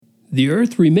The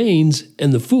earth remains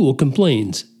and the fool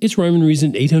complains. It's Rhyme and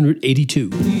Reason 882.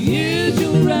 Here's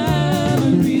your rhyme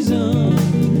and reason.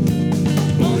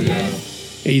 Oh, yeah.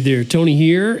 Hey there, Tony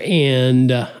here, and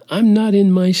I'm not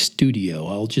in my studio.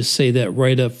 I'll just say that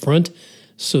right up front.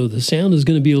 So the sound is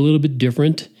going to be a little bit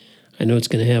different. I know it's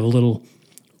going to have a little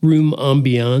room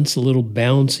ambiance, a little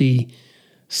bouncy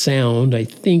sound. I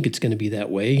think it's going to be that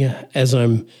way. As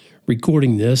I'm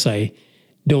recording this, I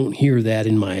don't hear that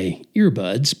in my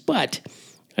earbuds, but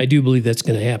I do believe that's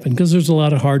going to happen because there's a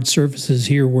lot of hard surfaces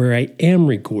here where I am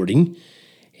recording,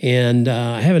 and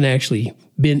I haven't actually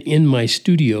been in my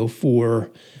studio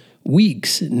for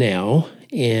weeks now,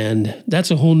 and that's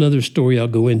a whole nother story I'll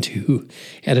go into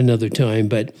at another time.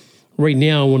 But right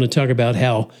now I want to talk about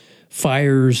how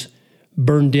fires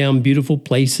burn down beautiful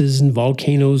places and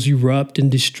volcanoes erupt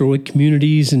and destroy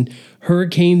communities and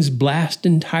hurricanes blast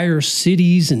entire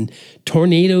cities and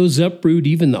tornadoes uproot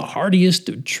even the hardiest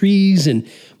of trees and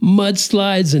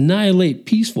mudslides annihilate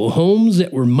peaceful homes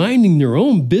that were minding their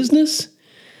own business.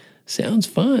 Sounds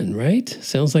fun, right?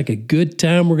 Sounds like a good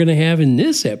time we're going to have in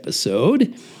this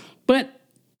episode. But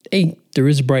hey, there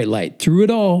is a bright light. Through it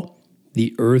all,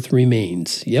 the earth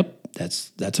remains. Yep,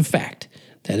 that's a fact.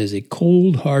 That is a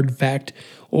cold, hard fact.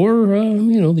 Or,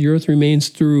 the earth remains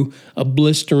through a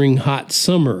blistering hot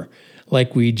summer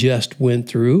like we just went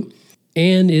through.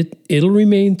 And it'll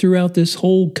remain throughout this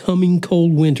whole coming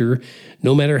cold winter,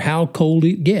 no matter how cold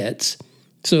it gets.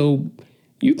 So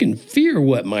you can fear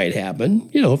what might happen,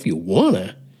 if you want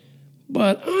to.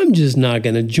 But I'm just not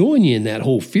going to join you in that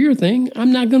whole fear thing.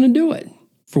 I'm not going to do it.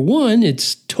 For one,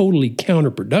 it's totally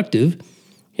counterproductive.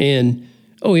 And,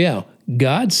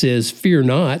 God says, fear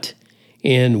not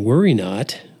and worry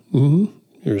not.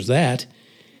 There's that.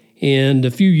 And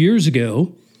a few years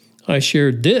ago, I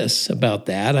shared this about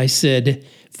that. I said,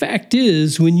 fact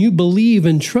is, when you believe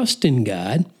and trust in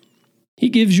God, He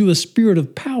gives you a spirit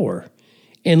of power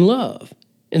and love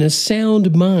and a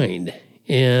sound mind.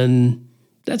 And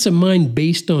that's a mind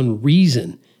based on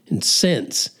reason and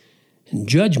sense and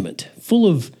judgment, full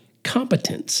of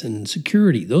competence and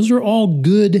security. Those are all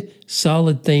good,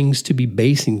 solid things to be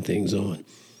basing things on.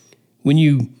 When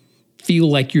you feel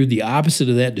like you're the opposite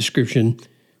of that description,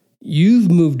 you've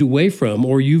moved away from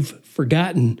or you've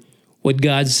forgotten what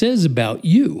God says about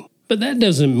you. But that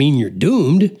doesn't mean you're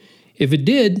doomed. If it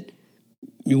did,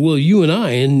 well, you and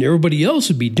I and everybody else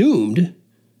would be doomed.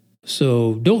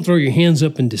 So don't throw your hands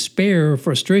up in despair or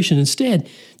frustration. Instead,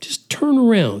 just turn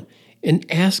around and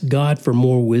ask God for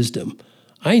more wisdom.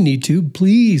 I need to.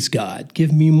 Please, God,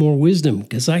 give me more wisdom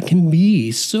because I can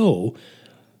be so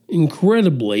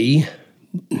incredibly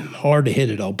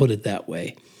hard-headed, I'll put it that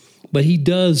way. But He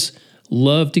does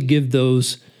love to give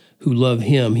those who love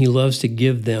Him. He loves to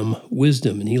give them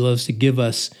wisdom, and He loves to give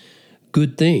us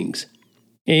good things.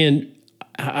 And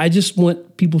I just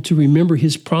want people to remember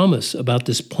His promise about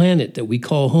this planet that we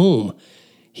call home.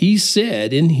 He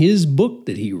said in His book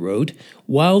that He wrote,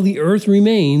 while the earth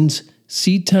remains,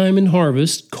 seed time and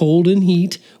harvest, cold and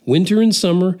heat, winter and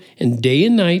summer, and day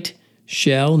and night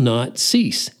shall not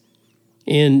cease.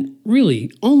 And really,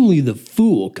 only the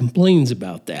fool complains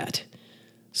about that.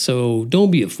 So don't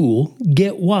be a fool.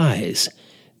 Get wise.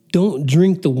 Don't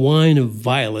drink the wine of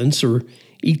violence or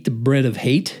eat the bread of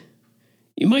hate.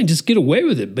 You might just get away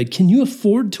with it, but can you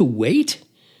afford to wait?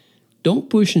 Don't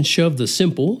push and shove the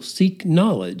simple. Seek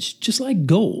knowledge, just like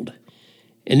gold.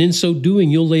 And in so doing,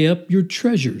 you'll lay up your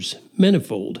treasures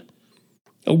manifold.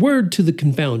 A word to the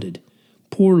confounded.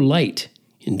 Pour light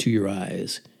into your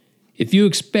eyes. If you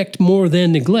expect more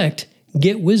than neglect,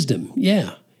 get wisdom.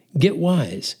 Yeah, get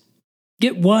wise.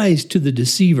 Get wise to the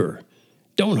deceiver.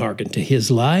 Don't hearken to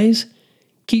his lies.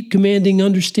 Keep commanding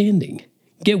understanding.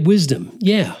 Get wisdom.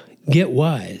 Yeah, get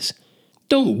wise.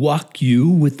 Don't walk you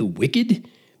with the wicked.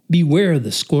 Beware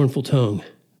the scornful tongue.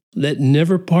 Let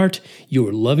never part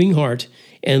your loving heart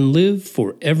and live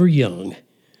forever young.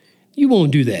 You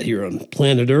won't do that here on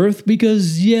planet Earth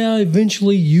because,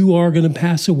 eventually you are going to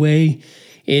pass away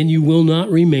and you will not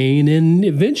remain. And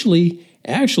eventually,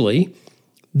 actually,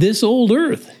 this old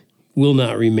Earth will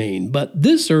not remain. But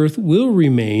this Earth will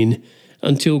remain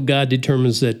until God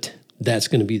determines that that's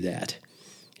going to be that.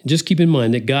 And just keep in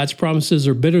mind that God's promises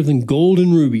are better than gold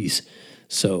and rubies.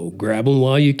 So grab them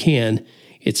while you can.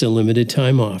 It's a limited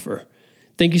time offer.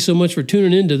 Thank you so much for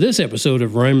tuning in to this episode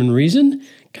of Rhyme and Reason.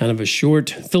 Kind of a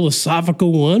short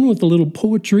philosophical one with a little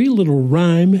poetry, a little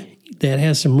rhyme that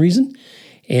has some reason.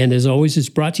 And as always, it's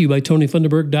brought to you by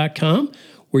TonyFunderberg.com,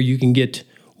 where you can get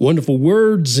wonderful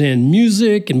words and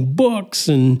music and books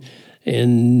and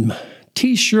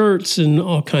T-shirts and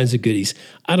all kinds of goodies.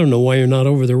 I don't know why you're not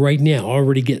over there right now,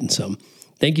 already getting some.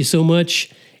 Thank you so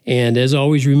much. And as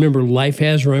always, remember life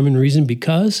has rhyme and reason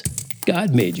because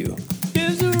God made you.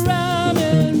 There's a rhyme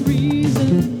and